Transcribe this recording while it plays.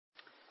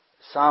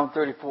Psalm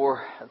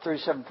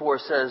 37:4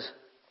 says,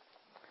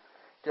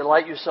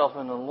 "Delight yourself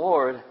in the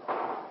Lord,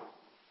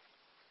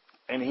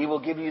 and He will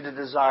give you the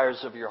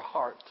desires of your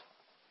heart."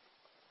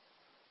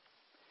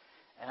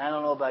 And I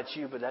don't know about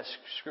you, but that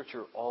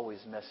scripture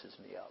always messes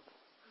me up.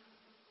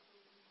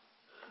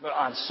 But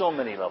on so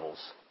many levels.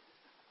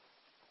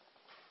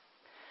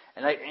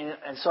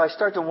 And so I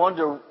start to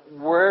wonder,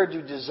 where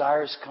do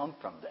desires come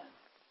from then?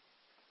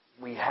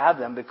 We have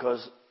them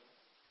because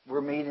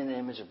we're made in the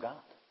image of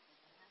God.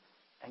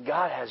 And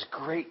God has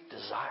great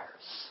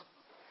desires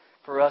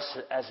for us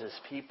as His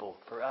people,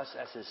 for us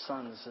as His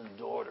sons and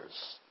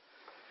daughters.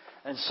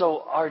 And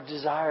so our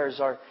desires,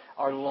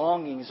 our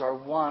longings, our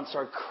wants,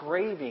 our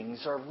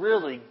cravings are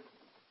really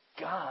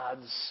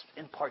God's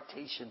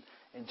impartation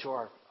into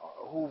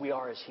who we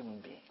are as human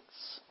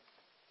beings.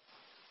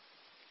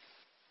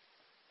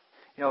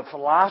 You know,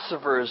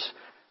 philosophers,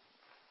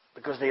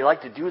 because they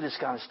like to do this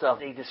kind of stuff,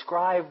 they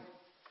describe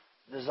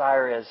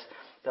desire as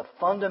the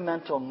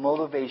fundamental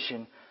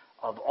motivation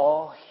of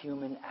all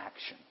human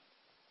action.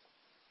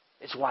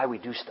 It's why we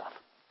do stuff.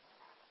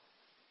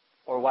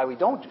 Or why we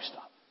don't do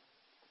stuff.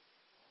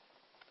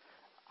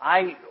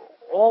 I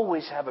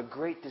always have a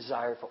great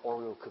desire for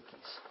Oreo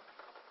cookies.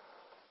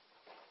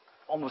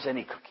 Almost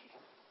any cookie.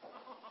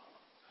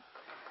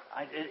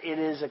 It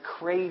is a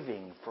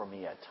craving for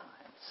me at times.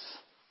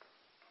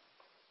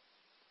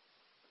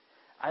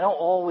 I don't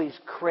always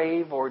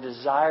crave or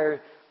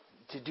desire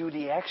to do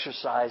the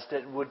exercise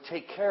that would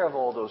take care of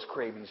all those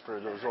cravings for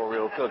those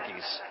Oreo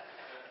cookies.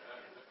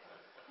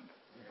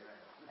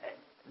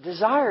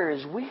 Desire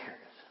is weird.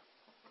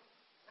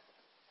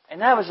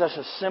 And that was just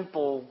a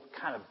simple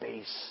kind of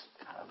base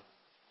kind of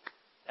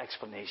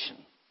explanation.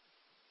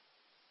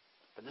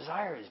 But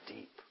desire is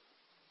deep.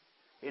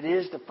 It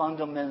is the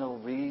fundamental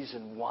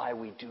reason why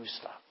we do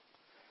stuff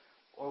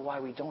or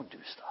why we don't do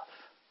stuff.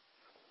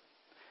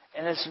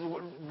 And it's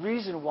the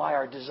reason why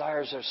our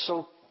desires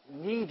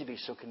need to be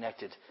so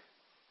connected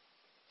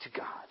to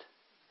God.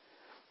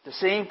 The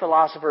same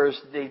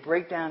philosophers, they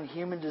break down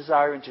human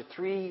desire into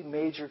three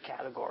major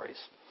categories.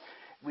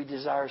 We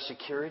desire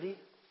security,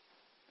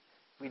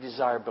 we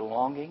desire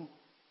belonging,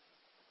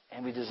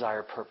 and we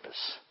desire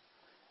purpose.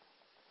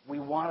 We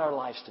want our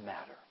lives to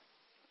matter.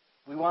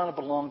 We want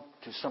to belong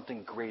to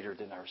something greater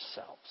than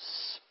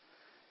ourselves.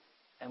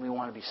 And we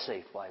want to be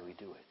safe while we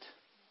do it.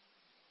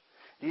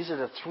 These are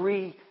the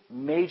three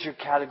major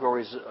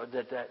categories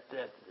that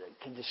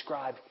can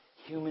describe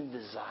human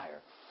desire.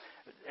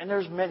 And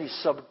there's many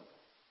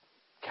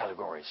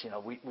subcategories. You know,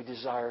 we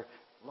desire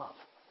love.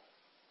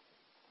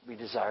 We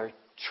desire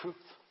truth.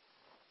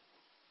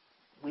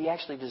 We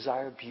actually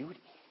desire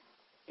beauty.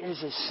 It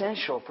is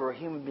essential for a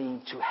human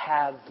being to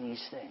have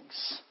these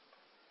things,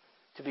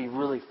 to be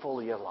really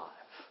fully alive.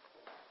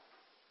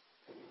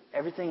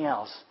 Everything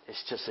else is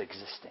just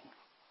existing.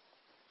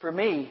 For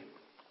me,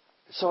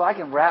 so I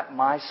can wrap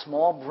my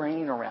small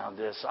brain around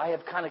this, I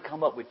have kind of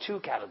come up with two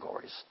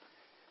categories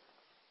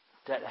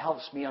that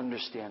helps me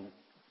understand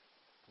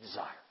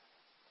desire.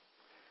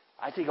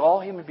 I think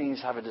all human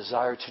beings have a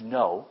desire to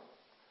know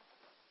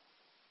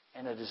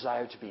and a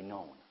desire to be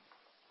known.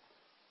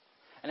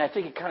 And I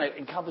think it kind of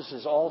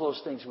encompasses all those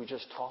things we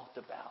just talked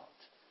about.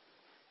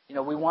 You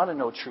know, we want to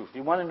know truth.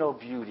 We want to know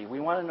beauty. We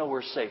want to know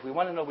we're safe. We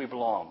want to know we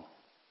belong.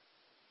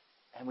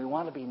 And we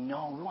want to be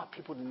known. We want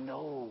people to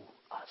know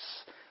us.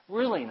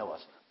 Really know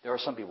us. There are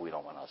some people we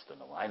don't want us to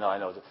know. I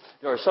know.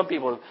 There are some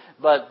people,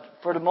 but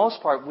for the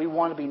most part, we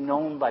want to be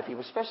known by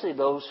people, especially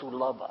those who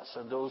love us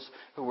and those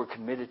who we're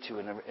committed to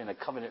in a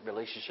covenant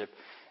relationship,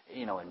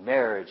 you know, in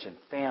marriage and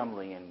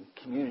family and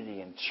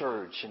community and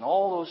church and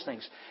all those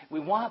things. We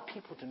want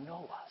people to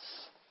know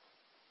us,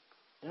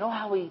 to know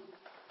how we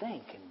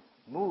think and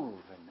move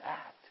and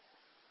act.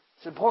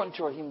 It's important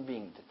to a human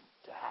being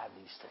to have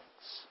these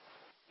things.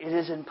 It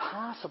is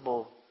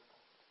impossible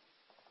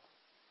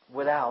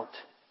without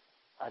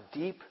a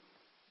deep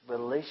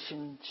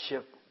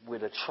relationship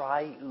with a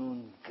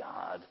triune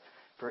God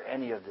for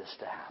any of this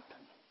to happen.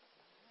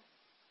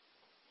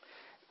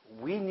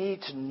 We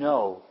need to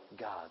know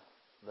God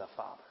the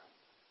Father.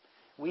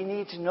 We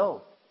need to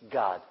know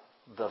God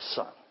the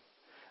Son.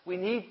 We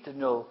need to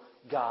know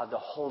God the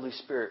Holy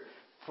Spirit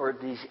for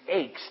these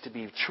aches to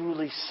be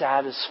truly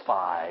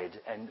satisfied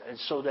and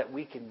so that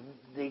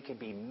they can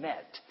be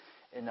met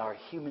in our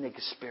human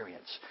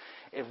experience.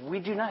 If we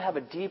do not have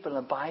a deep and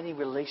abiding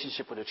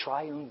relationship with a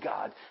triune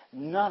God,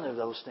 none of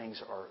those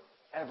things are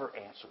ever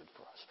answered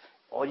for us.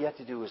 All you have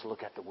to do is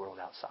look at the world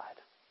outside.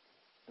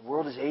 The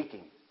world is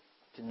aching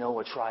to know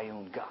a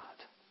triune God.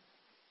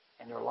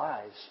 And their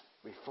lives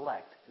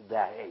reflect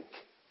that ache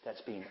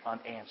that's being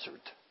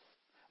unanswered.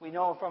 We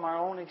know from our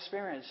own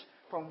experience,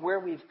 from where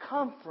we've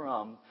come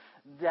from,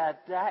 that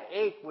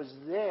ache was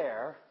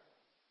there.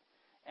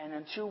 And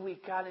until we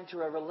got into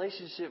a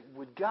relationship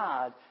with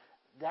God,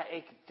 that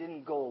ache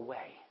didn't go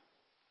away.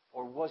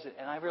 Or was it?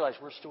 And I realize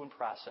we're still in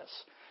process.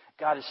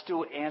 God is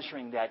still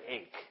answering that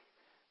ache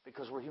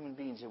because we're human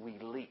beings and we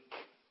leak.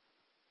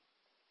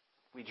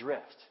 We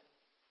drift.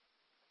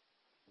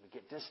 We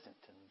get distant.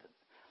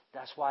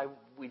 That's why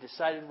we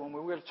decided when we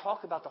were going to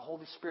talk about the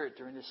Holy Spirit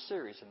during this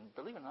series, and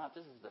believe it or not,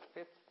 this is the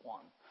 5th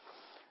one,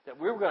 that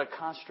we were going to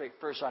concentrate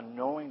first on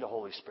knowing the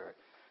Holy Spirit.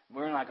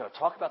 We're not going to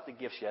talk about the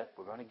gifts yet.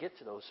 We're going to get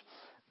to those.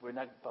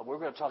 But we're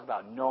going to talk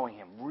about knowing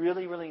Him,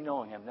 really, really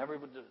knowing Him.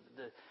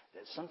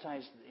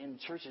 Sometimes in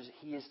churches,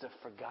 He is the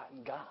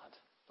forgotten God,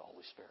 the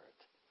Holy Spirit,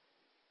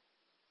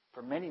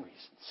 for many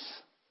reasons.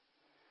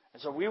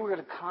 And so we were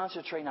going to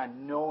concentrate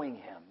on knowing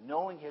Him,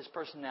 knowing His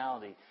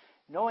personality,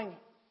 knowing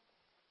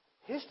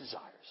His desires,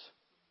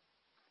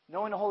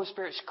 knowing the Holy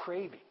Spirit's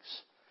cravings,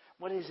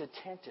 what His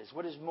intent is,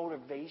 what His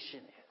motivation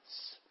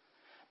is.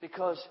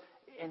 Because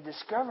in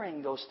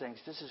discovering those things,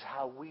 this is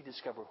how we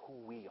discover who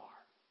we are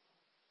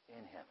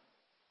in Him.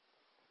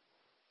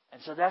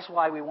 And so that's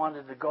why we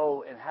wanted to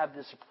go and have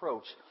this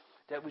approach,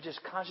 that we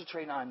just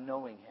concentrate on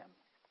knowing Him.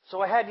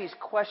 So I had these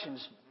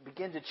questions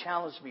begin to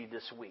challenge me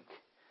this week.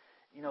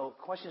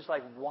 Questions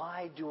like,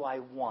 why do I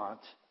want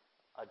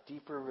a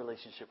deeper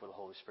relationship with the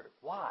Holy Spirit?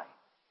 Why?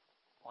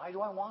 Why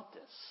do I want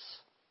this?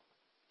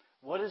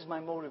 What is my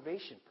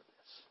motivation for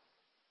this?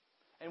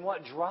 And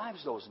what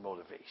drives those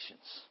motivations?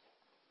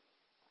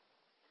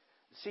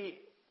 See,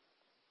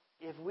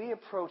 if we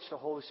approach the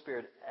Holy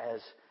Spirit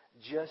as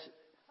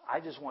I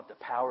just want the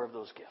power of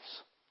those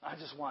gifts. I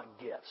just want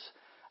gifts.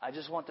 I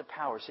just want the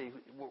power. See,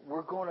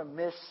 we're going to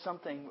miss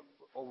something,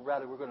 or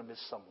rather, we're going to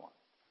miss someone.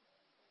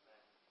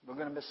 We're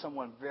going to miss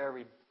someone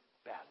very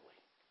badly.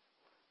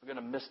 We're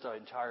going to miss the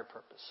entire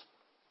purpose.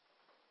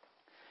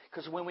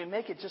 Because when we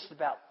make it just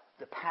about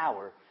the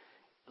power,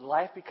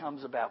 life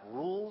becomes about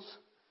rules,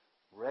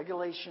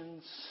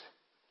 regulations,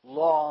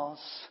 laws,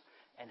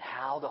 and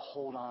how to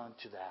hold on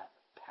to that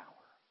power.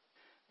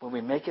 When we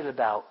make it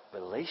about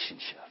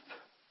relationship,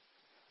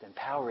 then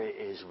power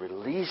is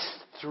released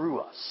through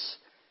us,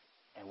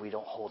 and we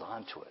don't hold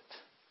on to it.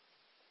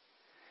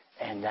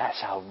 And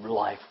that's how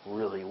life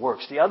really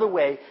works. The other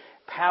way,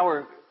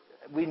 power,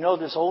 we know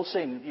this old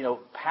saying,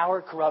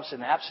 power corrupts,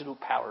 and absolute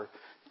power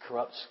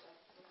corrupts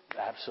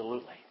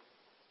absolutely.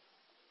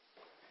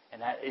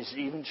 And that is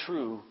even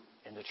true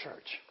in the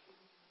church.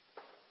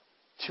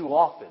 Too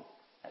often,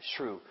 that's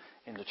true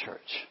in the church.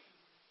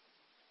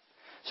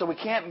 So we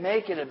can't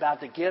make it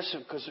about the gifts,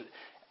 because,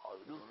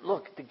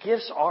 look, the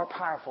gifts are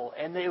powerful,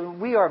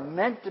 and we are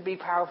meant to be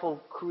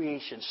powerful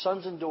creations,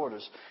 sons and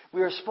daughters.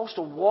 We are supposed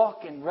to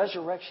walk in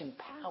resurrection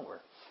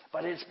power,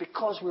 but it's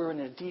because we're in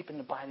a deep and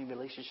abiding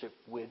relationship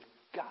with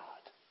God.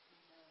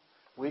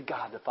 With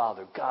God the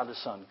Father, God the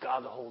Son,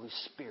 God the Holy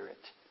Spirit.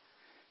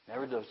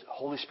 Remember, the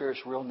Holy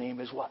Spirit's real name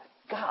is what?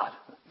 God.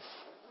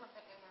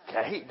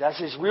 Okay, that's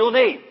His real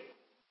name.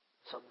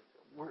 So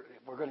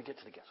we're going to get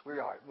to the gifts. We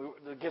are.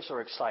 The gifts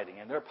are exciting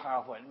and they're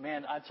powerful. And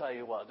man, I tell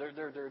you what, they're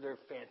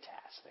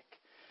fantastic.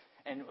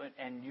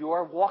 And you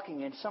are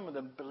walking in some of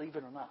them, believe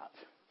it or not.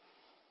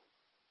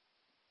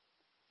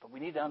 But we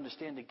need to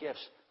understand the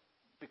gifts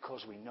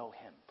because we know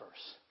Him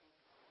first.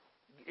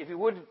 If you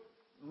wouldn't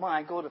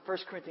mind, go to 1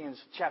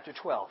 Corinthians chapter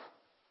 12.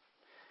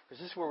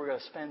 Because this is where we're going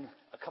to spend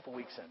a couple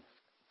weeks in.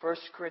 1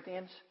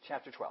 Corinthians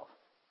chapter 12.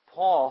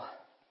 Paul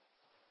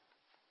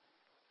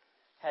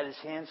had his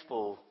hands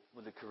full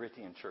with the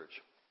Corinthian church.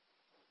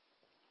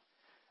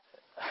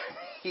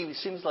 He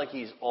seems like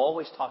he's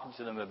always talking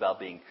to them about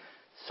being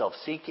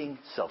self-seeking,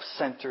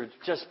 self-centered,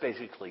 just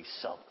basically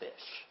selfish.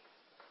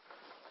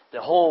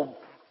 The whole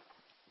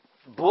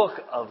book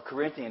of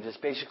Corinthians is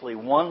basically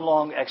one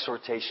long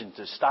exhortation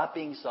to stop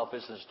being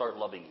selfish and start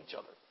loving each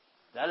other.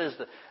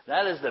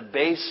 That is the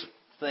base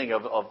thing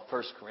of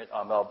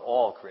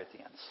all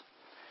Corinthians.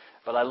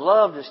 But I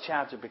love this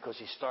chapter because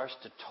he starts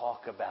to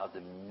talk about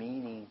the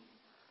meaning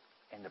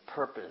and the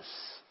purpose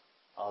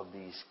of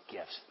these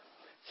gifts.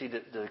 See,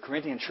 the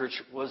Corinthian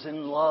church was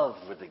in love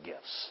with the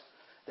gifts.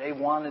 They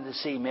wanted to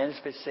see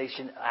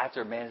manifestation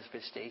after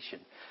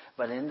manifestation.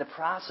 But in the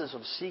process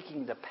of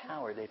seeking the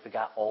power, they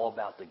forgot all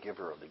about the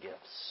giver of the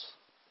gifts.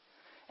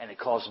 And it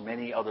caused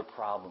many other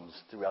problems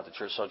throughout the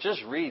church. So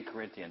just read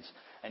Corinthians,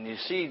 and you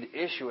see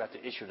the issue after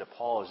issue that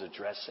Paul is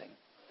addressing.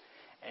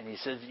 And he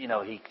says,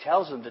 he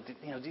tells them that,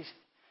 these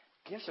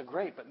gifts are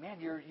great, but man,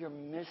 you're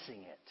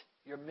missing it.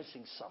 You're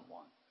missing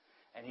someone.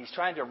 And he's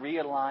trying to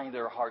realign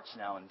their hearts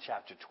now in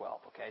chapter 12.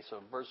 Okay, so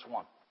verse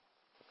 1.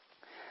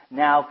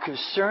 Now,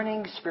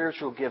 concerning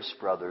spiritual gifts,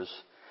 brothers,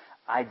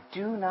 I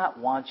do not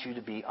want you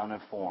to be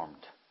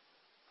uninformed.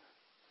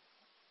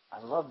 I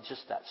love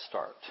just that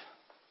start.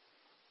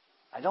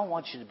 I don't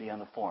want you to be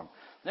uninformed.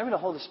 Remember,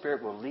 the Holy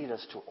Spirit will lead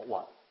us to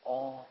what?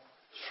 All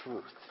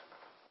truth.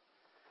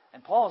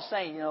 And Paul is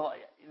saying,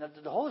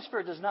 the Holy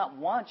Spirit does not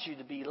want you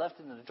to be left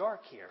in the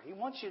dark here. He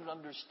wants you to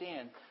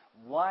understand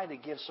why the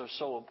gifts are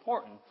so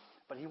important,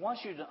 but he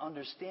wants you to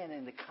understand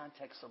in the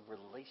context of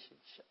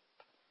relationship.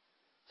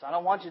 So I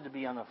don't want you to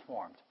be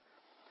uninformed.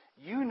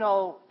 You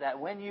know that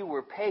when you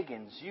were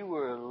pagans, you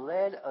were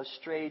led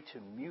astray to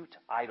mute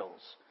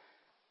idols.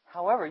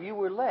 However, you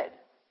were led.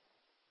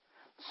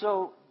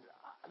 So,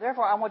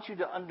 therefore, I want you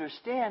to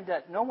understand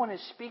that no one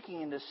is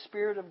speaking in the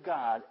Spirit of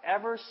God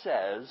ever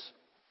says,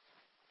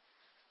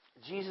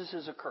 Jesus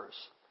is a curse.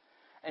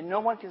 And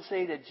no one can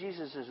say that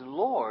Jesus is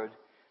Lord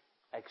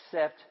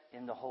except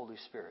in the Holy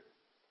Spirit.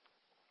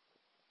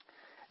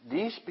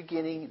 This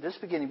beginning,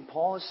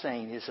 Paul is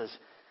saying, he says,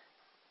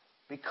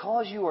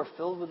 because you are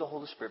filled with the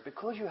Holy Spirit,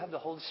 because you have the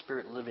Holy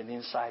Spirit living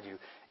inside you,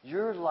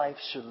 your life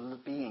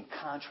should be in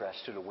contrast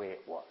to the way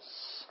it was.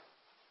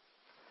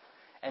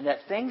 And that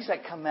things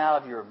that come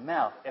out of your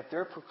mouth, if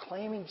they're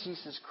proclaiming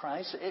Jesus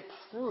Christ, it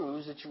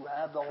proves that you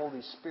have the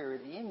Holy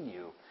Spirit in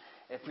you.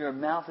 If your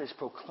mouth is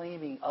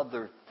proclaiming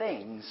other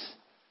things,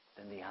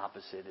 then the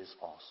opposite is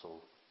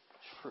also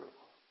true.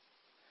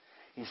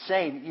 He's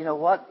saying, you know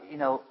what?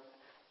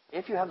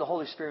 If you have the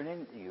Holy Spirit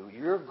in you,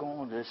 you're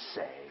going to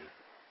say,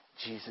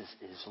 Jesus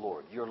is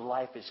Lord. Your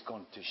life is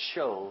going to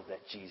show that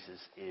Jesus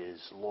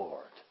is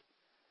Lord.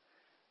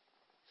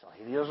 So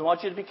he doesn't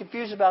want you to be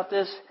confused about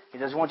this. He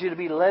doesn't want you to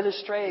be led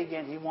astray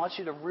again. He wants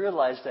you to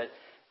realize that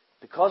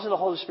because of the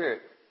Holy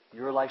Spirit,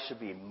 your life should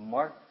be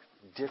marked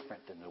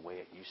different than the way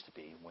it used to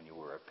be when you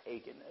were a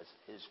pagan, as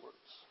his words.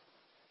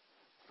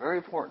 Very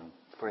important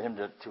for him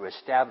to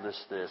establish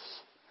this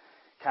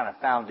kind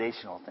of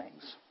foundational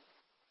things.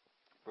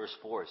 Verse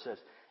 4 says,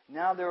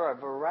 now there are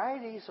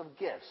varieties of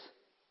gifts,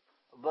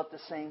 but the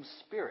same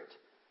Spirit.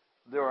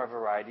 There are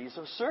varieties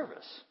of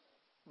service,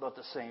 but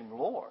the same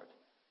Lord.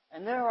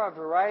 And there are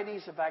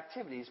varieties of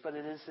activities, but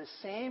it is the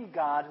same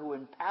God who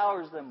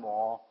empowers them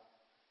all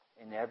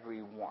in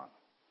every one.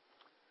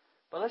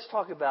 But let's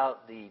talk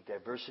about the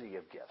diversity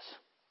of gifts.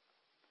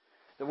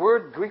 The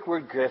Greek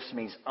word gifts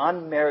means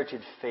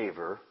unmerited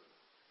favor.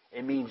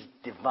 It means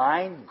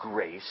divine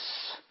grace.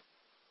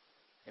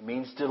 It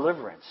means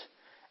deliverance.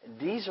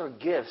 These are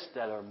gifts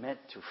that are meant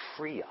to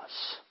free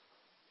us.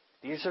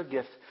 These are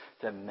gifts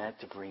that are meant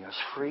to bring us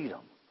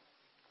freedom.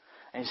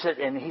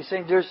 And he's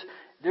saying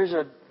there's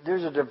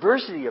a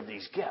diversity of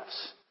these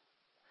gifts.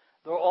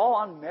 They're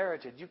all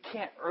unmerited. You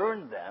can't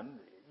earn them.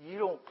 You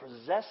don't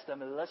possess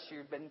them unless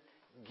you've been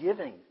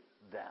giving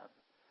them.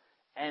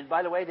 And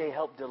by the way, they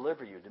help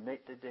deliver you.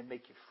 They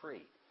make you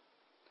free.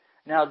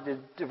 Now, the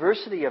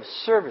diversity of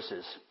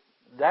services,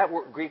 that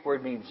Greek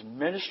word means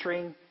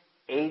ministering,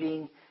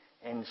 aiding,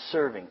 and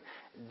serving.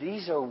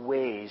 These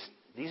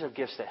are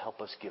gifts that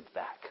help us give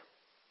back.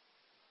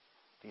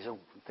 These are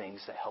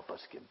things that help us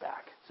give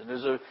back. So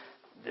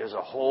there's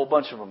a whole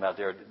bunch of them out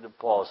there that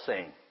Paul is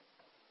saying.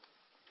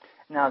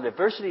 Now,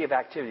 diversity of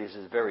activities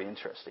is a very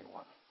interesting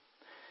one.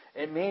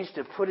 It means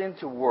to put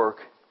into work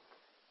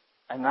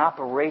an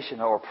operation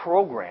or a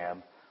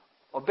program,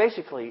 or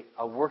basically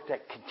a work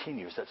that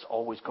continues, that's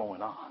always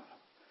going on.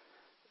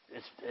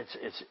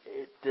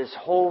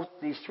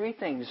 These three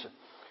things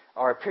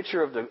are a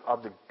picture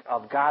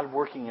of God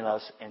working in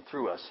us and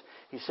through us.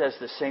 He says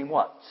the same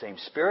what? Same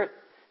Spirit,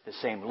 the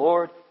same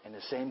Lord, and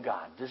the same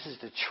God. This is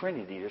the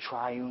Trinity, the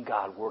triune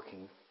God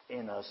working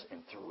in us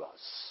and through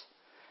us.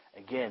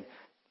 Again,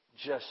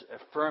 just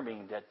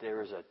affirming that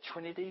there is a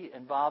Trinity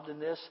involved in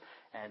this,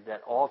 and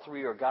that all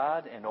three are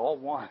God and all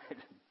one.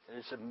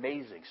 It's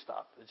amazing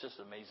stuff. It's just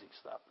amazing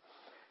stuff.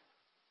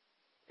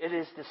 It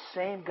is the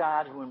same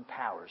God who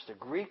empowers. The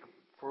Greek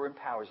for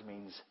empowers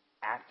means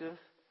active,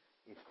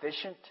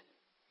 efficient,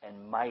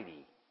 and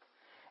mighty.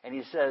 And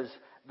he says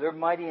they're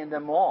mighty in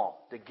them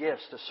all, the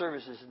gifts, the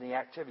services, and the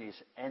activities,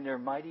 and they're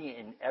mighty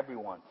in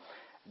everyone.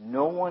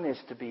 No one is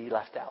to be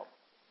left out.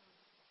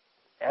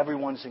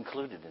 Everyone's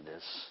included in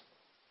this.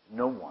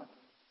 No one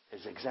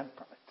is exempt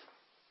from it.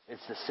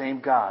 It's the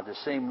same God, the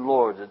same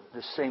Lord,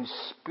 the same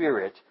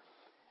Spirit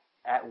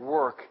at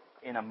work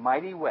in a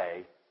mighty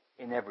way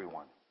in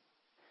everyone.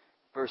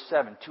 Verse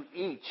 7, to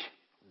each,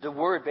 the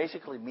word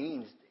basically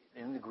means,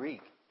 in the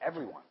Greek,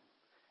 everyone.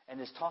 And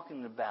it's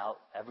talking about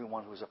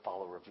everyone who is a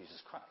follower of Jesus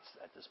Christ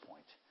at this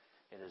point.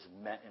 It is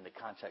meant in the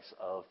context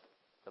of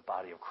the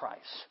body of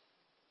Christ.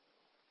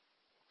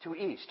 To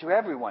each, to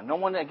everyone. No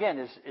one, again,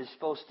 is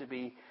supposed to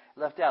be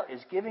left out.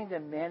 Is giving the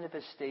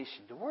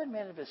manifestation. The word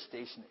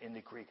manifestation in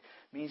the Greek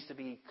means to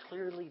be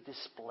clearly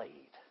displayed.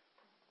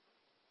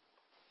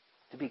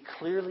 To be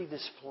clearly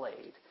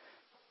displayed.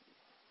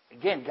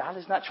 Again, God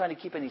is not trying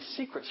to keep any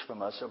secrets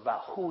from us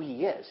about who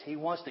He is. He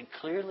wants to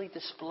clearly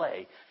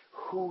display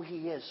who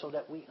He is so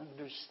that we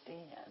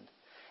understand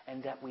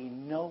and that we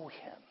know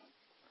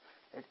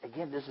Him.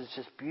 Again, this is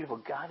just beautiful.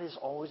 God is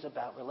always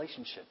about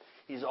relationship.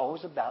 He's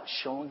always about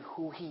showing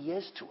who He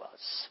is to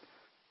us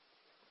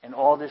and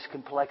all this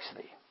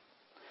complexity.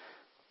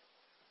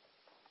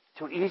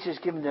 To each is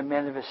given the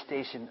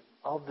manifestation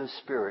of the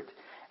Spirit.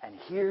 And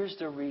here's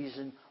the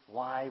reason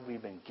why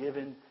we've been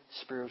given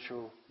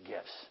spiritual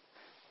gifts.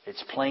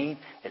 It's plain,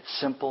 it's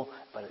simple,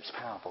 but it's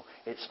powerful.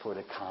 It's for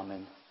the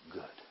common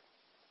good.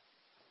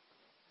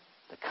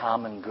 The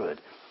common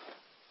good.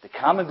 The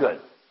common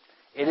good.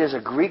 It is a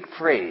Greek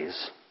phrase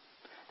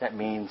that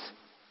means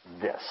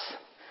this.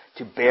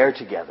 To bear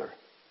together.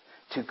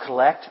 To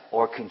collect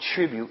or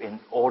contribute in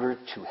order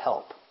to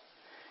help.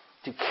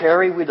 To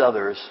carry with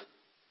others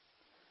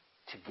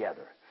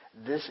together.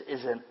 This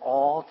is an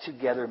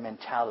all-together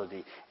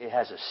mentality. It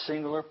has a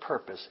singular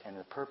purpose, and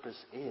the purpose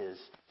is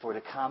for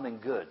the common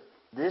good.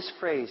 This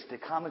phrase, the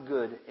common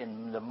good,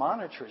 in the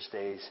monetarist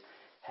days,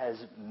 has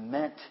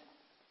meant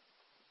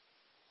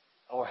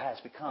or has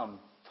become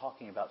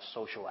talking about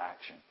social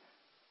action.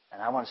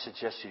 And I want to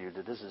suggest to you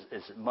that this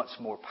is much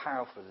more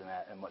powerful than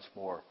that and much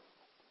more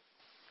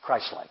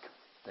Christ-like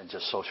than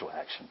just social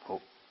action.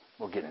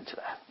 We'll get into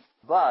that.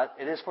 But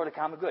it is for the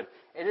common good.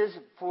 It is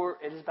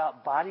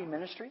about body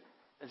ministry.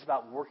 It's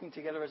about working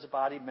together as a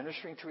body,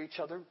 ministering to each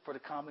other for the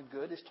common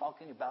good. It's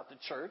talking about the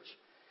church.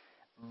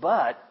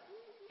 But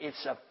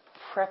it's a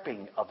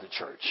prepping of the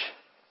church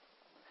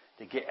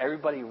to get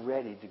everybody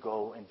ready to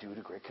go and do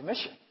the Great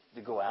Commission,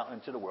 to go out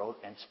into the world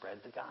and spread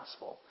the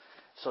gospel.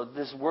 So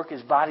this work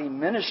is body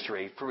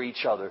ministry for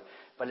each other,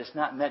 but it's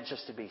not meant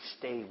just to be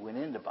stay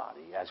within the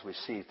body, as we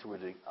see through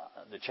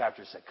the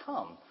chapters that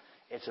come.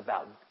 It's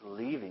about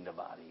leaving the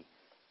body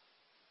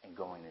and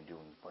going and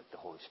doing what the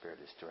Holy Spirit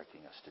is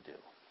directing us to do.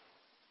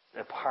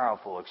 A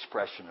powerful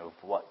expression of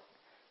what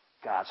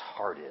God's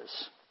heart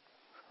is.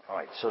 All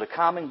right, so the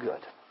common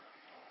good.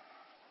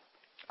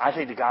 I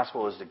think the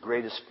gospel is the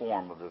greatest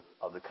form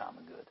of the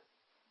common good.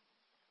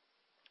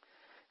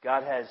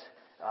 God has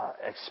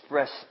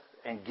expressed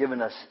and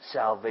given us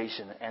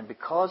salvation, and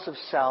because of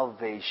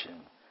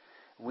salvation,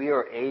 we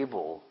are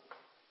able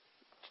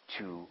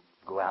to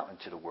go out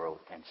into the world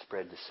and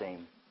spread the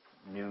same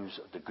news,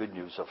 the good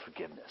news of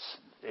forgiveness.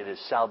 It is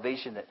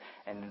salvation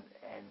and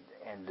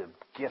the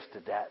gift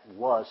that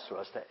was to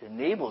us that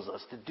enables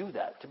us to do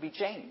that, to be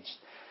changed,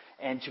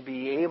 and to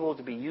be able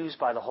to be used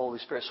by the Holy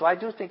Spirit. So I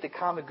do think the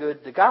common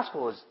good, the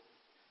gospel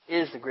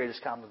is the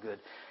greatest common good.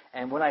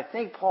 And what I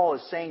think Paul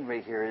is saying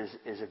right here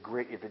is a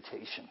great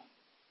invitation.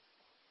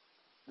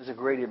 It's a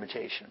great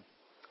invitation.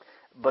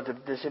 But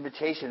this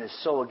invitation is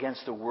so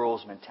against the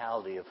world's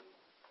mentality of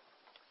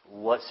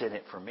what's in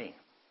it for me?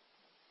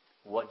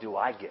 What do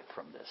I get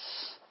from this?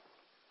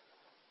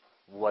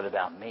 What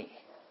about me?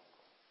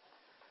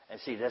 And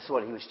see, that's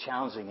what he was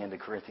challenging in the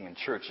Corinthian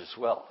church as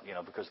well,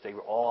 because they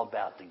were all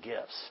about the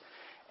gifts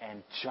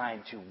and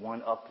trying to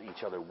one-up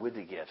each other with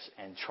the gifts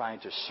and trying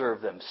to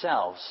serve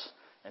themselves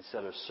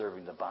instead of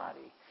serving the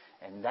body.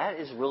 And that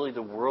is really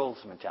the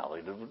world's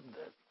mentality.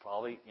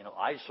 Probably,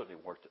 I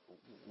certainly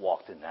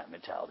walked in that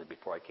mentality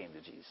before I came to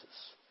Jesus.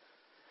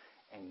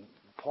 And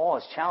Paul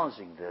is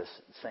challenging this,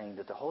 saying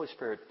that the Holy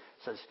Spirit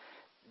says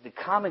the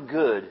common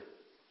good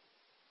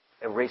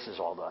erases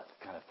all that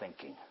kind of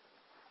thinking.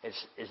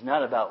 It's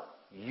not about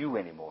you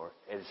anymore.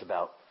 It's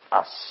about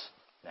us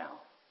now.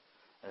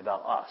 And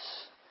about us.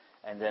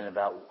 And then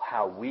about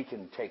how we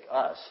can take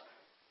us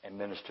and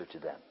minister to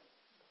them.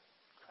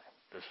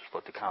 This is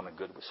what the common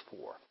good was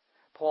for.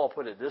 Paul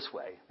put it this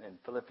way in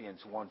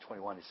Philippians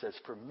 1:21. He says,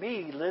 "For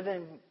me,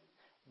 living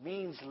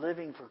means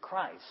living for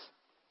Christ,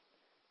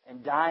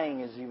 and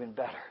dying is even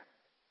better."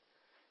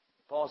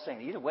 Paul's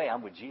saying, either way,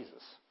 I'm with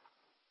Jesus.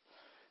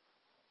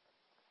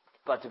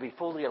 But to be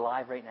fully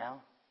alive right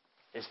now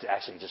is to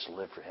actually just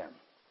live for Him.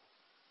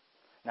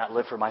 Not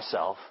live for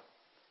myself.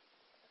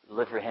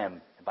 Live for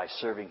Him by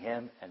serving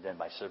Him and then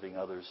by serving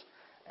others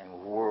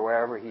and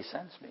wherever He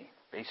sends me.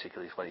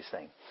 Basically is what he's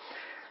saying.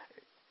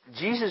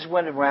 Jesus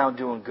went around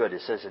doing good,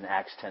 it says in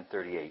Acts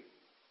 10:38.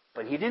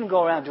 But He didn't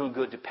go around doing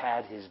good to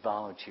pad His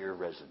volunteer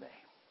resume.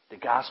 The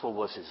gospel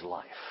was His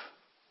life.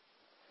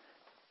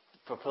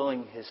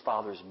 Fulfilling His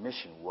Father's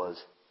mission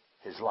was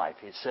His life.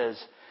 It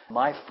says,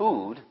 "My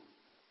food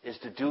is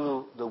to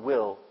do the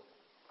will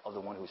of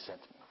the one who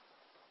sent me."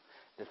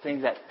 The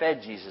thing that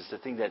fed Jesus, the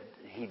thing that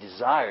He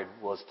desired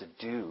was to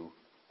do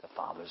the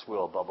Father's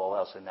will above all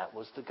else, and that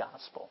was the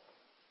gospel.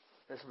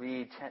 Let's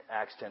read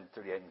Acts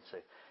 10:38 and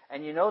say,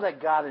 "And you know that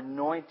God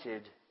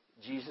anointed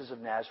Jesus of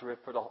Nazareth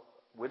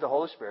with the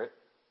Holy Spirit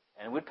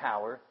and with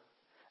power.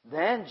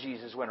 Then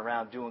Jesus went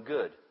around doing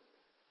good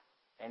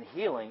and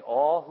healing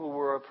all who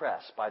were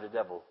oppressed by the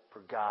devil, for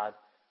God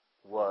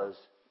was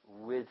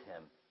with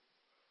Him."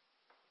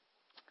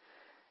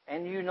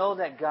 And you know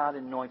that God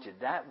anointed.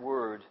 That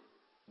word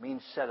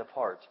means set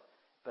apart,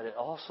 but it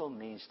also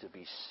means to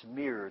be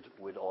smeared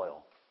with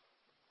oil.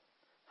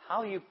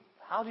 How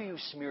do you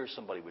smear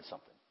somebody with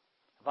something?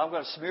 If I'm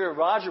going to smear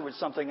Roger with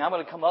something, I'm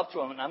going to come up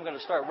to him and I'm going to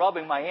start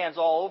rubbing my hands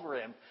all over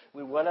him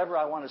with whatever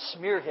I want to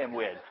smear him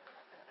with.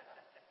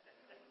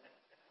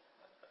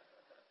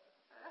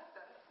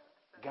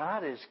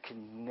 God is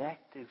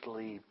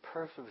connectedly,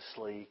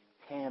 purposely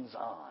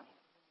hands-on.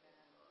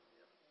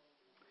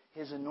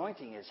 His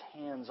anointing is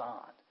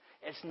hands-on.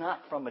 It's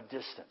not from a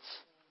distance.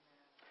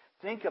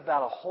 Think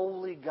about a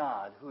holy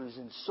God who is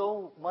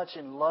so much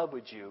in love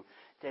with you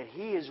that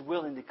He is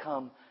willing to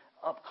come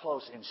up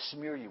close and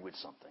smear you with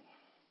something.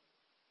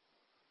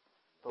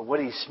 But what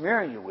He's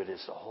smearing you with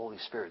is the Holy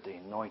Spirit, the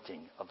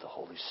anointing of the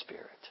Holy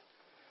Spirit.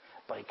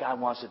 But God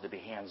wants it to be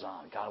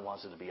hands-on. God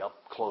wants it to be up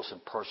close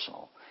and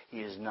personal.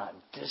 He is not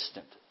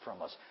distant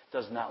from us.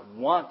 Does not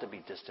want to be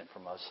distant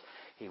from us.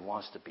 He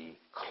wants to be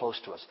close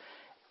to us.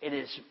 It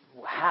is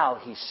how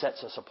He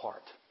sets us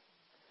apart.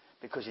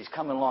 Because He's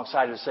coming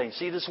alongside us saying,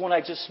 "See this one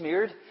I just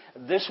smeared?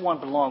 This one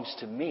belongs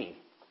to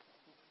me.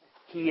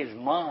 He is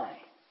mine."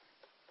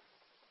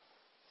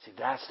 See,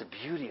 that's the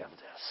beauty of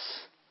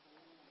this.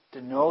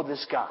 To know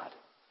this God.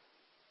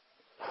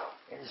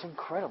 It is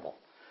incredible.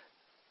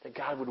 that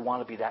God would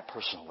want to be that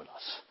personal with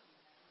us,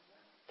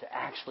 to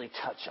actually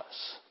touch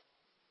us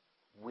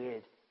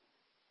with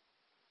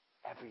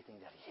everything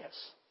that He is.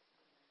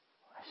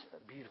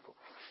 That's beautiful.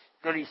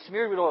 That He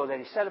smeared with oil, that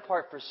He set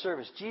apart for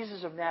service.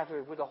 Jesus of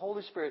Nazareth with the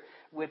Holy Spirit,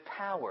 with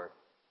power,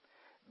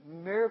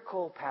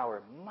 miracle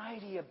power,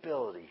 mighty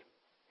ability.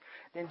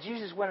 Then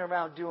Jesus went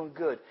around doing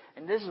good.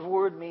 And this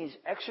word means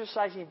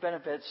exercising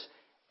benefits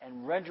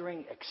and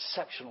rendering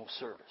exceptional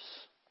service.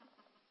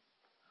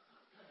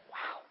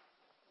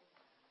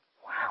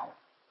 Wow.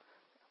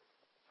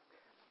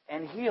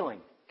 And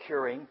healing,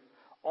 curing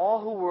all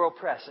who were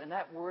oppressed. And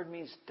that word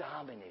means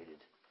dominated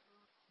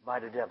by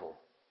the devil.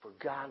 For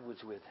God was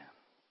with him.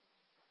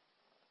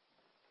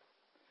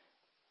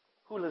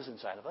 Who lives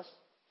inside of us?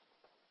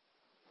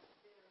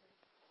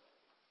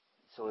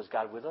 So is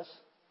God with us?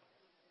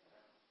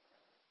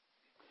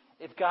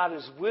 If God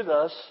is with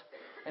us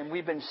and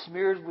we've been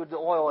smeared with the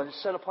oil and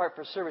set apart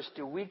for service,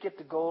 do we get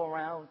to go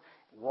around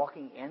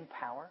walking in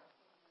power?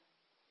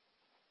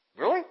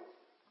 Really?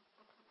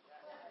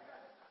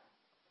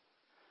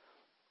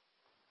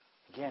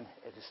 Again,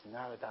 it is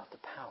not about the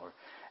power.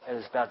 It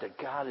is about that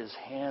God is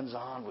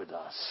hands-on with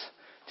us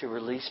to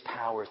release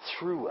power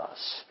through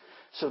us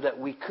so that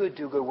we could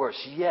do good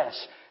works.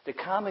 Yes, the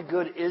common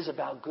good is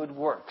about good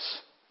works,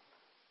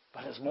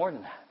 but it's more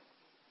than that.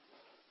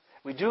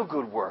 We do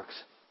good works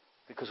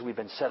because we've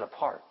been set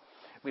apart.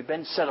 We've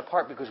been set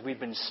apart because we've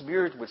been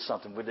smeared with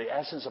something, with the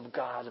essence of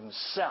God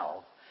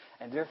Himself.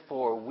 And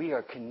therefore, we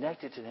are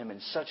connected to Him in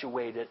such a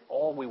way that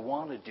all we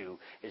want to do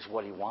is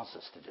what He wants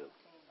us to do.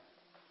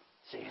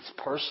 See, it's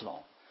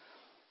personal.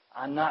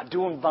 I'm not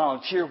doing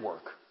volunteer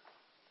work.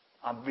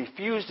 I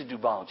refuse to do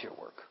volunteer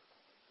work.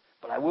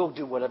 But I will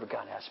do whatever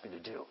God asks me to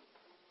do.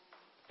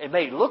 It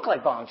may look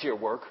like volunteer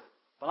work,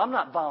 but I'm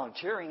not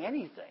volunteering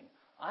anything.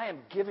 I am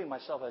giving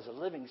myself as a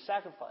living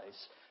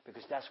sacrifice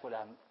because that's what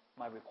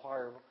my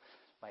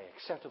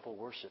acceptable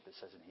worship, it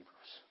says in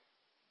Hebrews.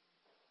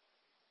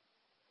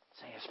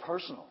 Saying it's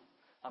personal.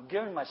 I'm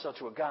giving myself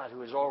to a God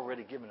who has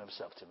already given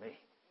Himself to me.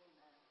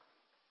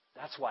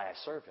 That's why I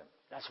serve Him.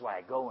 That's why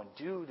I go and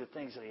do the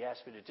things that He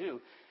asks me to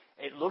do.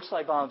 It looks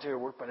like volunteer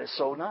work, but it's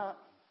so not.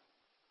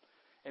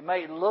 It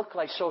might look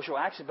like social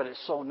action, but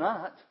it's so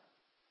not.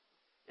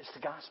 It's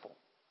the gospel.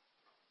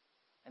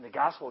 And the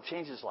gospel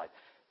changes life.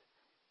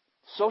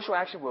 Social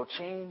action will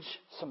change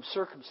some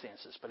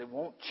circumstances, but it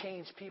won't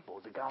change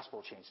people. The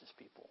gospel changes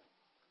people.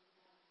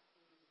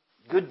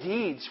 Good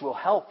deeds will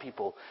help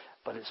people,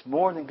 but it's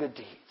more than good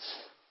deeds.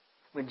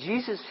 When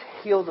Jesus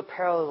healed the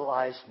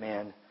paralyzed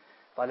man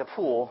by the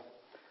pool,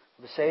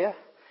 Bethsaida,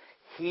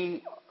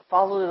 He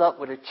followed it up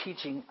with a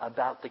teaching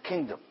about the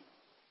kingdom.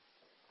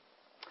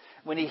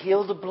 When He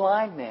healed the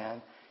blind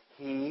man,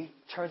 He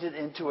turned it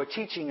into a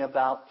teaching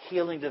about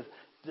healing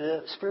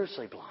the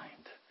spiritually blind.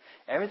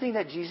 Everything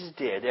that Jesus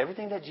did,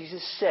 everything that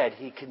Jesus said,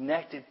 He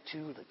connected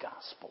to the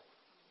gospel.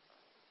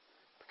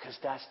 Because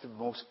that's the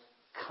most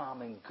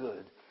common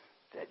good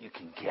that you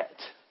can get.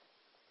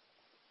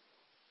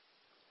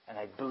 And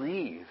I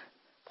believe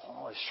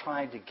Paul is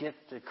trying to get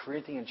the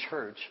Corinthian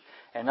church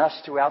and us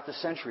throughout the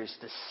centuries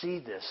to see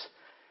this.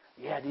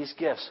 Yeah, these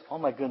gifts. Oh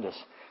my goodness.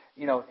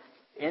 You know,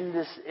 in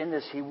this,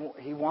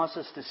 he wants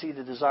us to see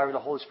the desire of the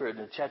Holy Spirit.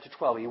 In chapter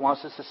 12, he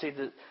wants us to see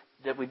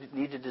that we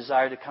need to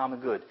desire the common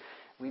good.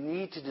 We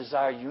need to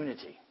desire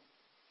unity.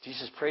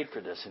 Jesus prayed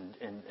for this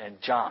in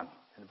John,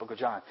 in the book of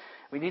John.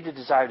 We need to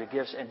desire the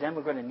gifts, and then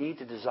we're going to need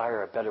to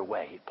desire a better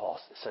way, Paul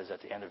says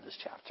at the end of this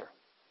chapter.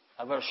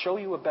 I'm going to show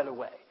you a better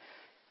way.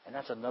 And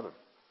that's another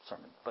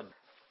sermon. But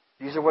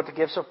these are what the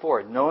gifts are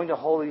for. Knowing the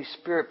Holy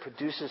Spirit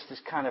produces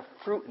this kind of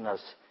fruit in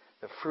us,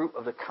 the fruit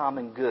of the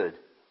common good.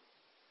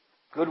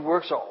 Good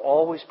works are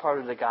always part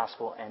of the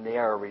gospel, and they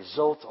are a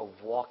result of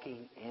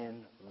walking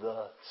in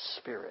the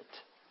Spirit.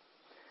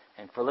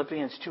 And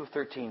Philippians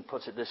 2:13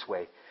 puts it this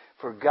way.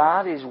 For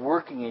God is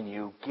working in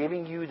you,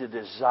 giving you the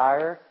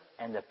desire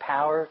and the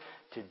power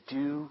to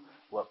do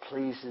what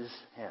pleases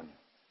Him.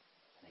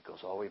 And it goes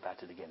all the way back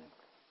to the beginning.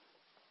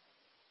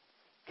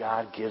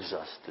 God gives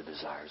us the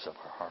desires of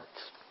our hearts.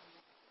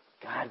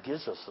 God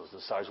gives us those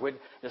desires.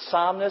 The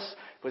psalmist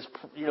was,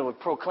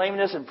 proclaiming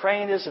this and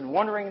praying this and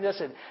wondering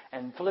this,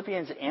 and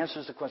Philippians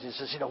answers the question. He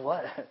says, you know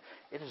what?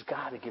 It is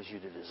God that gives you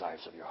the desires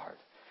of your heart.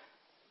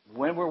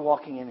 When we're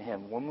walking in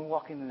Him, when we're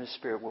walking in the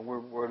Spirit,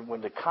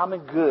 when the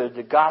common good,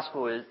 the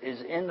gospel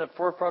is in the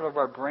forefront of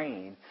our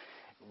brain,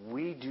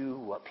 we do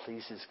what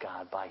pleases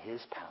God by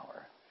His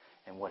power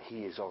and what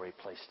He has already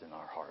placed in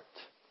our heart.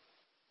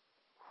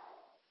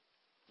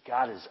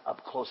 God is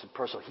up close and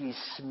personal. He's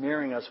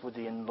smearing us with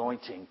the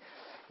anointing.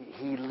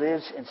 He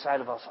lives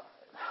inside of us.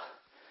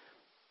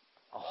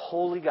 A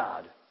holy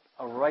God,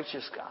 a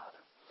righteous God,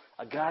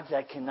 a God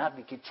that cannot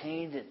be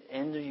contained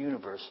in the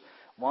universe,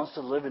 wants to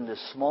live in this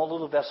small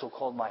little vessel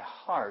called my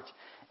heart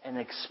and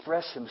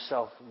express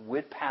Himself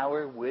with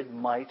power, with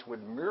might, with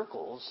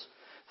miracles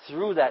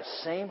through that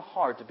same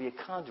heart to be a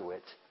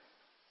conduit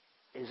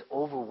is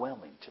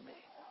overwhelming to me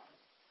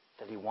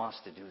that He wants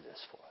to do this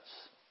for us.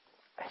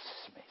 It's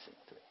just amazing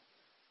to me.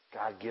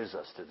 God gives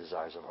us the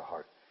desires of our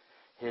heart.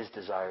 His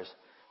desires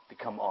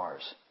become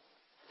ours,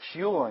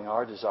 fueling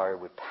our desire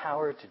with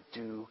power to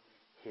do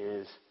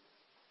His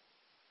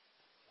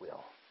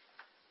will.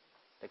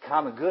 The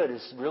common good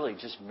is really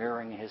just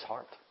mirroring His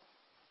heart.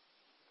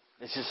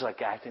 It's just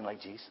like acting like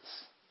Jesus.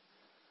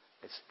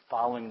 It's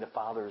following the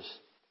Father's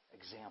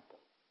example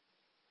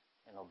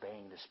and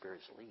obeying the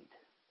Spirit's lead.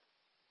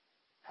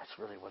 That's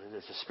really what it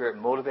is. The Spirit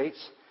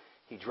motivates,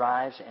 He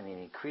drives, and He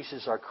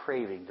increases our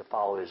craving to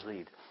follow His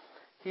lead.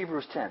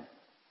 Hebrews 10,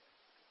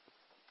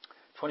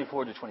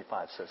 24 to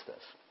 25 says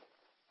this.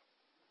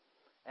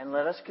 And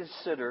let us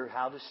consider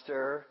how to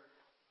stir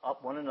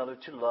up one another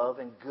to love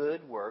and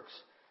good works,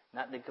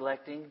 not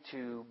neglecting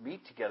to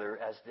meet together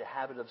as the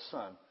habit of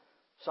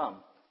some,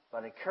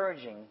 but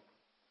encouraging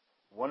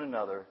one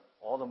another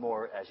all the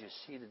more as you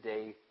see the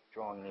day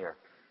drawing near.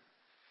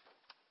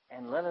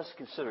 And let us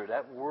consider.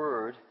 That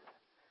word,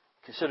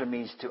 consider,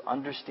 means to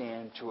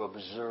understand, to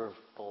observe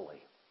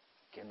fully.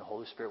 Again, the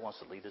Holy Spirit wants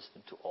to lead us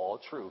into all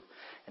truth,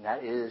 and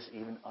that is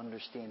even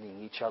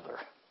understanding each other.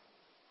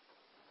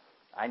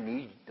 I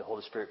need the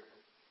Holy Spirit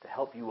to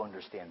help you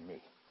understand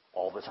me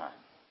all the time.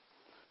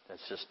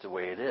 That's just the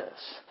way it is.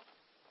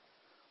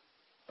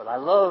 But I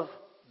love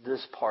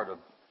this part of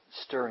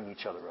stirring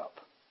each other up.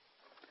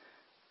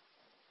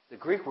 The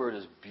Greek word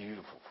is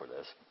beautiful for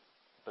this,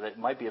 but it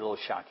might be a little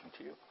shocking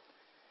to you.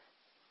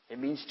 It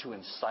means to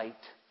incite.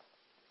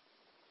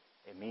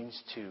 It means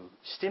to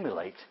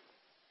stimulate.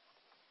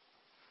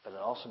 But it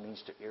also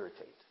means to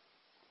irritate.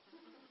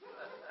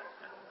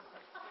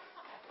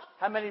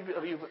 How many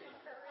of you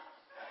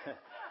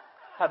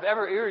have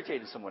ever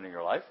irritated someone in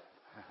your life?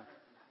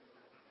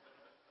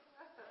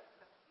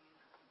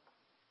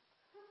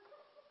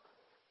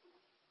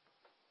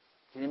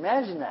 Can you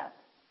imagine that?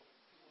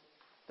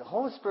 The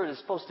Holy Spirit is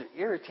supposed to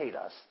irritate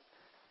us.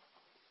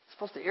 It's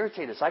supposed to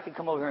irritate us. I could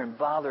come over here and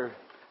bother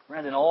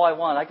Brandon all I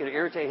want. I could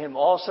irritate him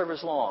all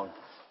service long.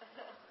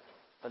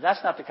 But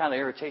that's not the kind of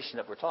irritation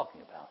that we're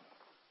talking about.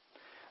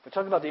 We're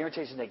talking about the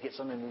irritation that gets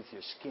underneath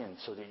your skin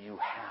so that you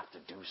have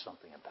to do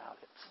something about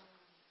it.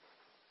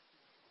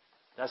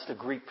 That's the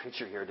Greek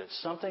picture here, that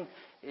something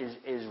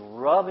is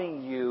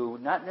rubbing you,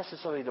 not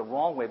necessarily the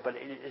wrong way, but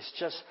it's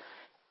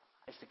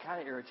the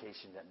kind of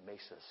irritation that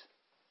makes us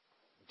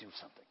do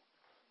something.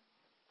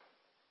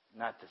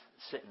 Not to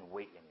sit and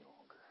wait any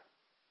longer.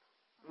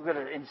 We're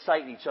going to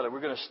incite each other.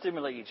 We're going to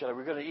stimulate each other.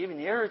 We're going to even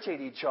irritate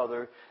each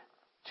other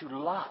to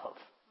love.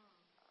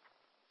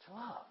 To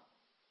love.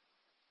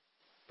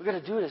 We're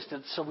going to do this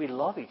so we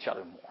love each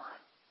other more.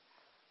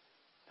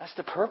 That's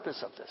the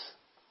purpose of this.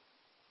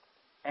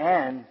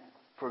 And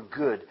for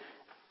good.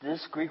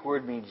 This Greek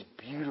word means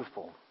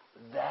beautiful,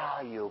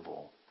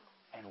 valuable,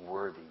 and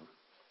worthy.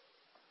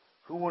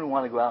 Who wouldn't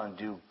want to go out and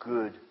do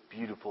good,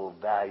 beautiful,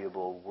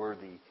 valuable,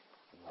 worthy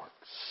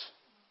works?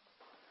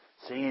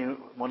 See,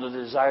 one of the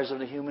desires of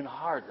the human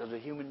heart, of the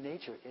human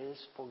nature, is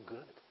for good.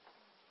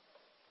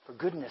 For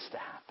goodness to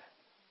happen.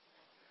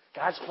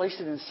 God's placed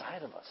it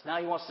inside of us. Now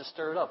He wants to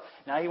stir it up.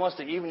 Now He wants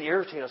to even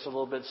irritate us a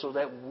little bit so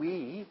that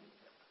we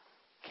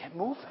get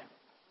moving.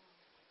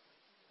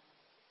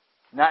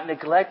 Not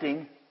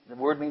neglecting, the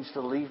word means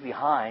to leave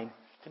behind,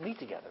 to meet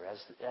together,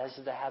 as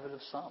is the habit of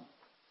some.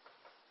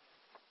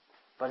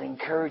 But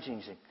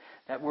encouraging.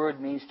 That word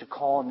means to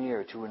call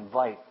near, to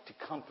invite, to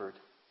comfort,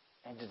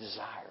 and to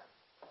desire.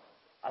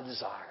 A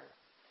desire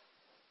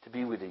to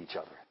be with each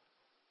other.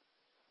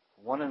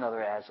 One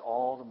another as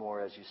all the more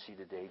as you see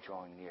the day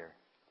drawing near.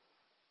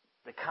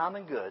 The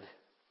common good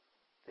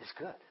is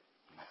good.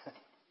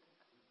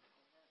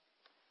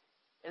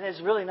 And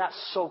it's really not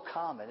so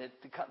common.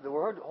 The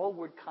whole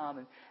word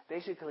common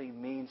basically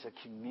means a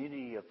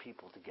community of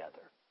people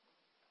together.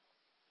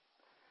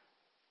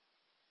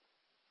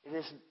 It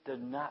is the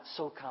not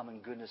so common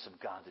goodness of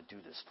God to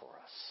do this for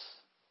us.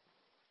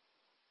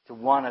 To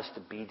want us to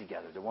be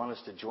together. To want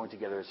us to join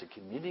together as a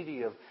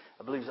community of,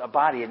 I believe, a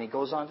body. And he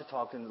goes on to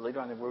talk, and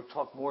later on we'll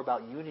talk more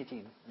about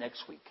unity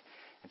next week.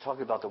 And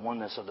talk about the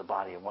oneness of the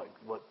body and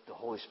what the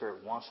Holy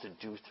Spirit wants to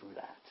do through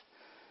that.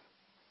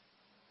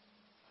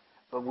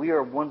 But we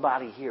are one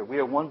body here. We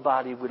are one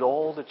body with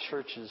all the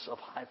churches of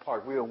Hyde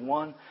Park. We are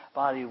one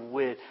body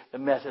with the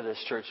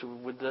Methodist Church,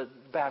 with the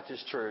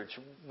Baptist Church,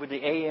 with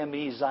the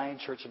AME Zion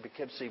Church in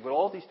Poughkeepsie, with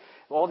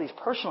all these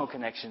personal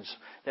connections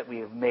that we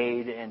have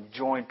made and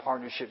joined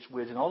partnerships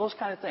with and all those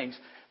kind of things.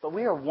 But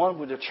we are one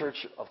with the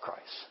Church of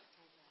Christ.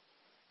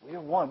 We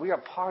are one. We are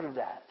part of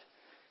that.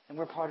 And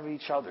we're part of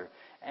each other.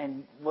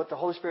 And what the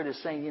Holy Spirit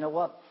is saying, you know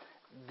what?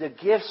 The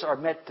gifts are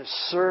meant to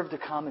serve the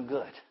common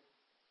good.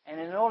 And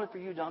in order for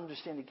you to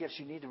understand the gifts,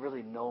 you need to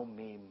really know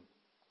me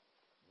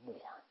more.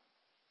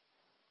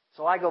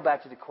 So I go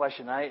back to the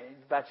question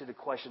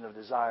of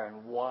desire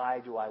and why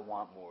do I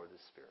want more of the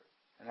Spirit?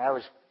 And I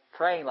was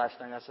praying last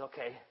night and I said,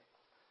 okay,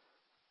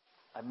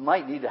 I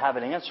might need to have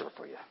an answer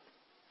for you.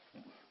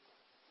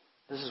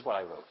 This is what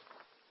I wrote.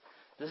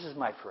 This is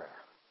my prayer.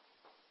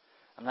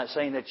 I'm not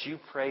saying that you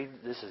prayed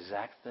this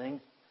exact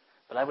thing,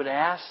 but I would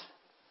ask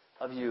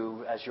of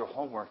you as your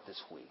homework this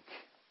week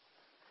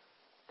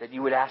that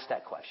you would ask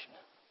that question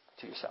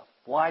to yourself.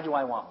 Why do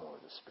I want more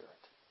of the Spirit?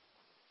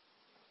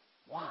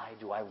 Why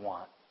do I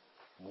want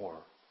more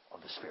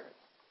of the Spirit?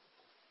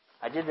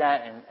 I did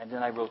that, and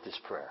then I wrote this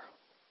prayer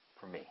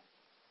for me.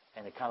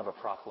 And a kind of a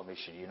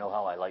proclamation. You know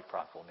how I like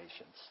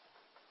proclamations.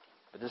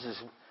 But this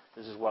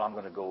is what I'm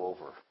going to go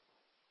over.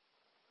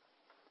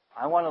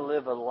 I want to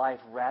live a life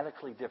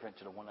radically different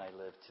to the one I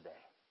live today.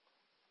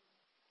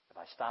 If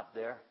I stop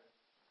there,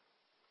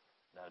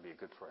 that would be a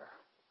good prayer.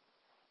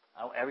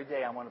 Every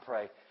day I want to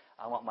pray,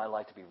 I want my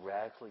life to be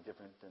radically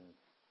different than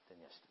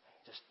yesterday.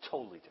 Just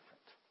totally different.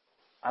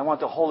 I want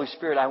the Holy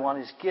Spirit. I want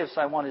His gifts.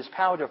 I want His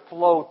power to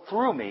flow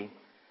through me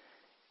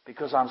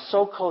because I'm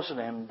so close to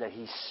Him that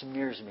He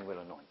smears me with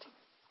anointing.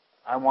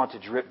 I want to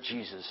drip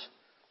Jesus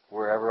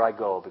wherever I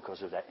go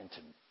because of that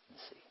intimacy.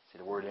 See,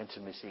 the word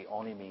intimacy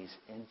only means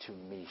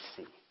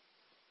intimacy.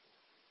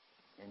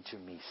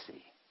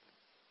 Intimacy.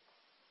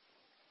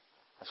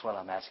 That's what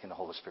I'm asking the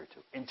Holy Spirit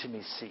to.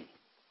 Intimacy.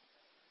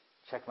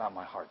 Check out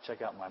my heart.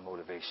 Check out my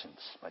motivations,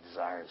 my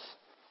desires.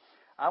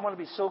 I want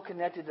to be so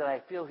connected that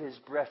I feel His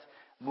breath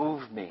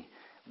move me.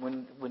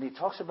 When He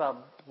talks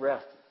about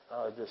breath,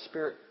 the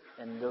Spirit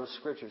in those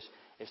scriptures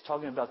is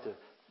talking about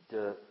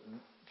the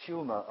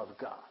pneuma of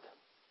God,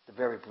 the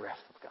very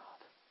breath of God.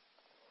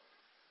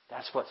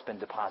 That's what's been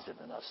deposited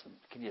in us.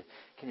 Can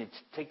you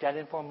take that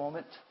in for a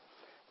moment?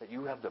 That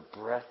you have the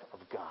breath of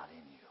God in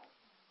you.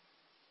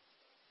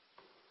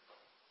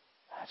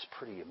 That's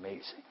pretty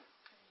amazing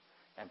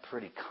and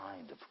pretty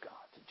kind of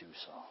God to do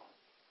so.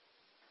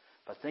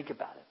 But think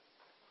about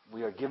it.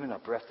 We are given a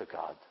breath of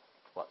God.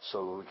 What?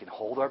 So we can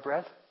hold our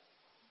breath?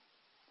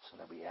 So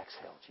that we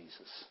exhale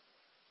Jesus.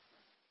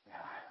 Yeah.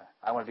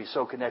 I want to be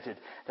so connected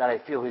that I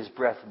feel His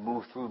breath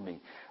move through me,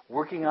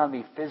 working on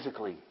me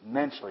physically,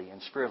 mentally,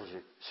 and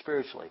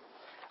spiritually.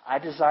 I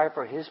desire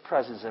for His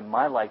presence in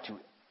my life to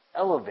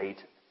elevate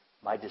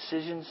my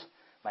decisions,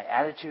 my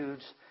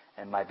attitudes,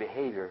 and my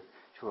behavior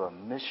to a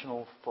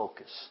missional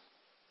focus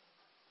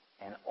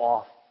and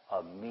off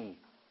of me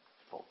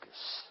focus.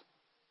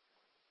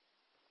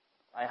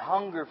 I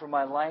hunger for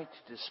my life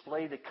to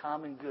display the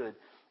common good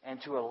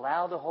and to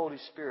allow the Holy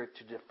Spirit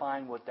to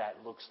define what that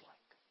looks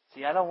like.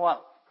 See, I don't want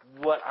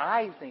what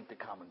I think the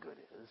common good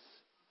is.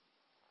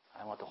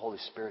 I want the Holy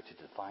Spirit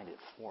to define it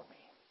for me.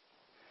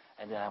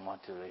 And then I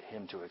want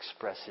Him to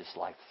express His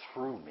life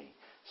through me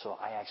so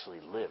I actually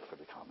live for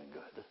the common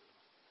good.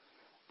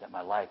 That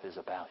my life is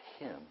about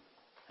Him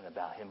and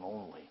about Him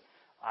only.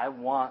 I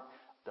want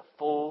the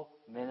full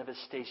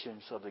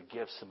manifestations of the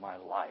gifts in my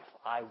life.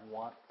 I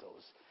want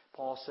those.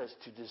 Paul says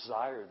to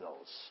desire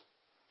those,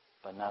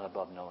 but not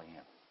above knowing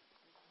Him.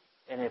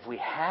 And if we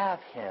have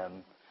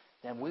Him,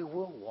 then we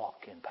will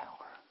walk in power.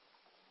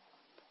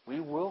 We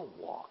will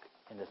walk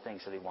in the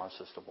things that He wants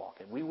us to walk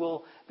in. We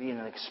will be in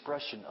an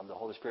expression of the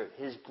Holy Spirit.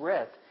 His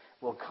breath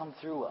will come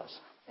through us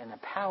and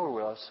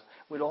empower us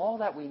with all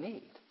that we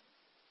need.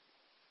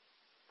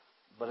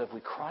 But if we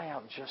cry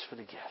out just for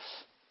the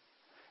gifts,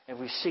 if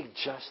we seek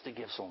just the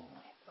gifts only,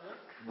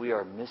 we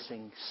are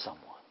missing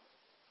someone.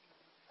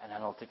 And I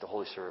don't think the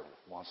Holy Spirit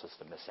wants us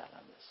to miss out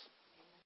on this.